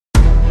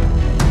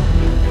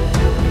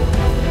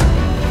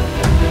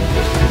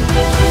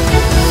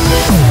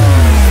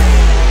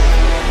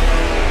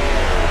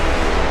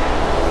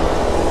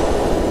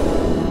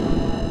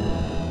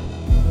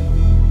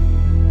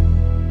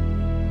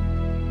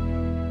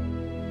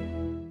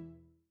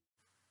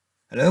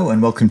Hello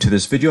and welcome to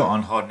this video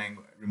on hardening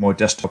remote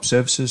desktop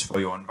services for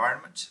your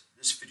environment.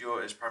 This video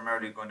is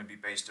primarily going to be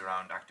based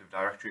around Active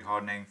Directory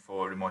hardening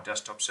for remote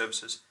desktop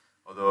services,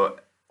 although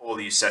all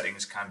these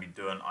settings can be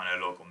done on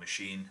a local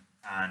machine,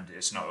 and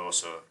it's not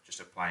also just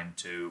applying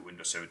to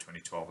Windows Server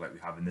 2012 like we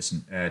have in this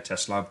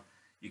test lab.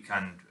 You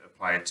can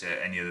apply it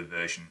to any other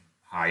version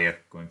higher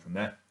going from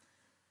there.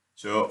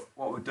 So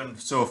what we've done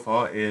so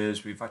far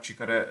is we've actually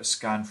got a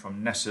scan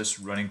from Nessus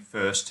running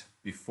first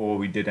before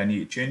we did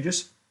any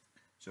changes.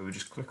 So we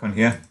just click on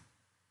here,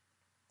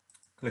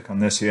 click on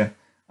this here,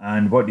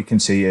 and what you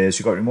can see is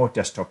you've got remote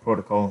desktop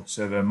protocol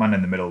server man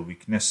in the middle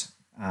weakness,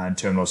 and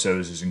terminal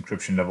services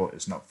encryption level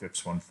is not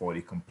FIPS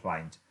 140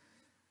 compliant.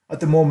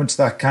 At the moment,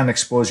 that can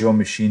expose your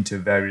machine to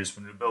various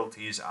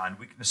vulnerabilities and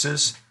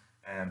weaknesses,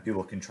 and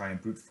people can try and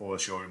brute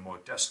force your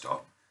remote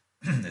desktop,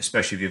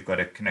 especially if you've got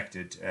it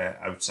connected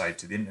outside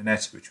to the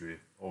internet, which we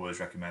always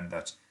recommend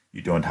that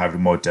you don't have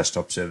remote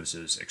desktop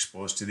services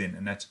exposed to the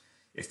internet.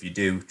 If you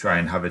do, try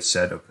and have it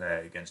set up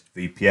against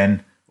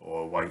VPN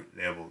or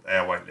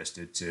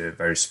whitelisted to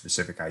very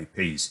specific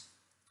IPs.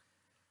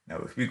 Now,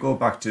 if we go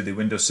back to the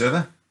Windows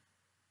Server,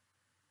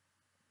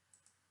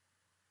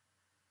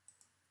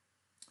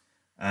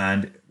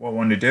 and what we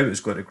want to do is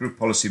go to Group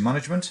Policy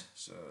Management.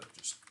 So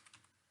just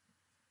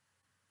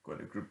go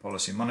to Group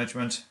Policy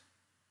Management.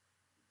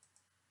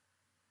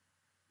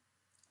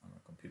 And my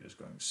computer's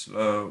going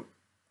slow.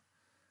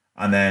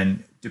 And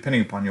then,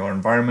 depending upon your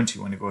environment,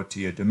 you want to go to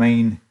your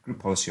domain, group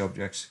policy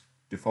objects,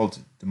 default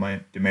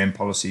domain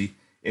policy.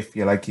 If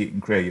you like, you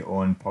can create your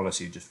own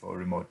policy just for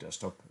remote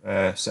desktop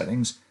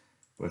settings.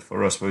 But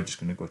for us, we're just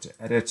going to go to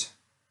Edit,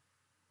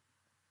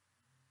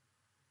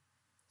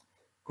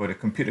 go to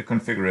Computer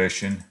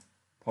Configuration,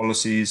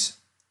 Policies,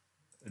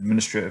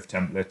 Administrative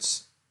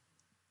Templates,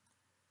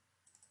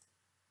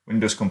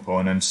 Windows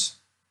Components,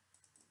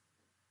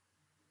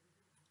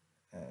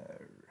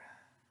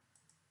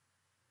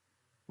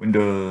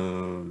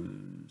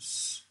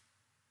 Windows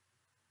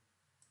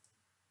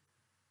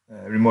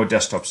remote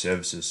desktop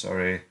services,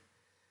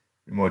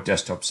 remote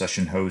desktop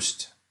session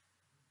host,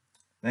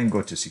 then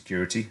go to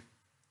security,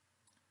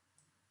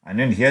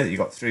 and in here you've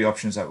got three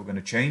options that we're going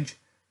to change.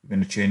 We're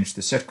going to change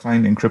the set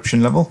client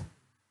encryption level,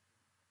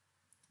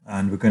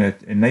 and we're going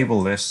to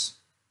enable this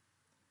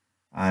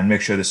and make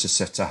sure this is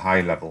set to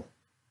high level.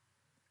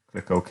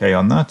 Click OK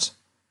on that.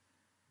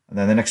 And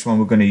then the next one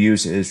we're going to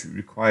use is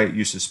require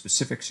use of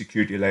specific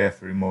security layer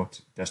for remote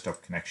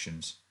desktop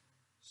connections.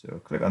 So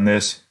click on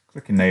this,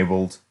 click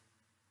enabled,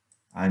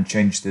 and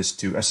change this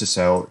to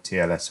SSL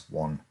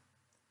TLS1.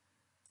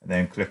 And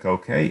then click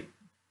OK.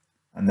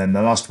 And then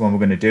the last one we're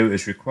going to do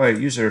is require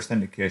user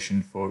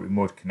authentication for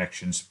remote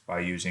connections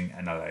by using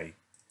NLA.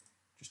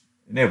 Just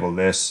enable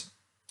this,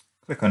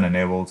 click on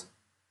enabled,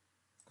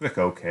 click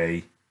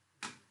OK,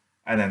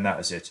 and then that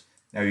is it.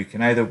 Now you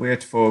can either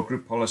wait for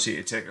group policy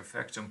to take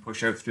effect and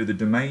push out through the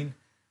domain,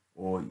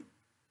 or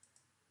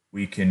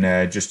we can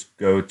just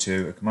go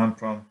to a command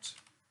prompt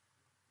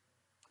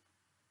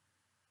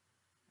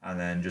and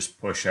then just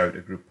push out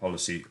a group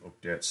policy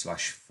update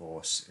 /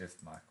 force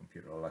if my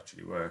computer will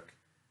actually work.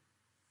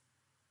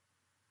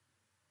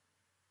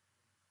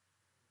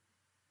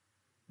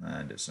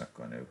 And it's not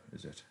going to,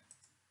 is it?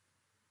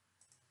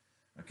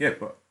 Okay,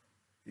 but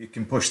you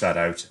can push that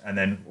out, and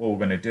then all we're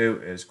going to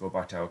do is go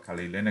back to our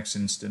Kali Linux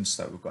instance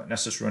that we've got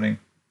Nessus running,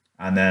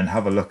 and then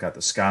have a look at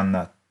the scan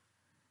that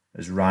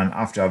is ran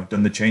after I've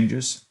done the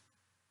changes.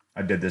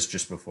 I did this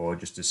just before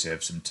just to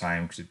save some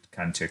time because it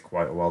can take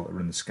quite a while to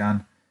run the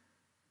scan.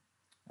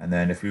 And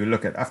then if we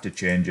look at after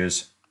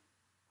changes,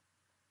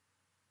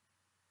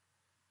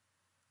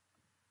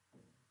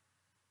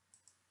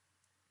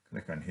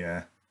 click on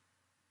here.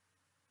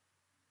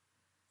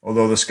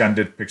 Although the scan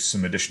did pick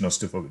some additional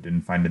stuff up we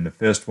didn't find in the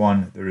first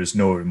one, there is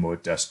no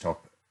remote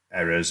desktop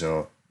errors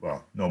or,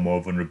 well, no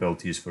more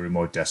vulnerabilities for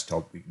remote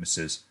desktop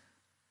weaknesses.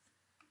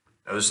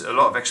 There's a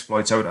lot of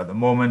exploits out at the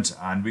moment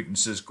and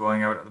weaknesses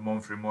going out at the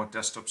moment for remote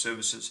desktop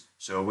services.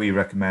 So we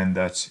recommend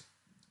that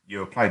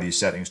you apply these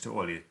settings to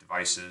all your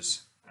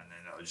devices, and then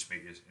that'll just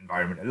make your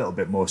environment a little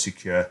bit more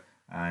secure,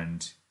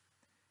 and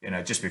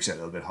it just makes it a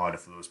little bit harder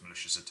for those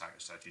malicious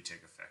attackers to actually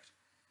take effect.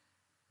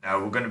 Now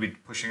we're going to be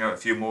pushing out a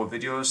few more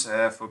videos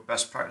for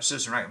best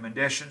practices and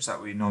recommendations that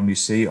we normally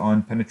see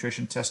on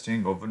penetration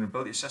testing or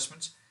vulnerability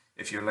assessments.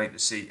 If you'd like to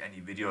see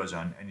any videos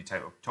on any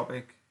type of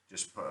topic,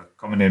 just put a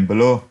comment in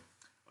below.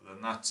 Other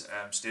than that,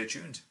 stay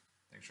tuned.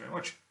 Thanks very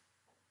much.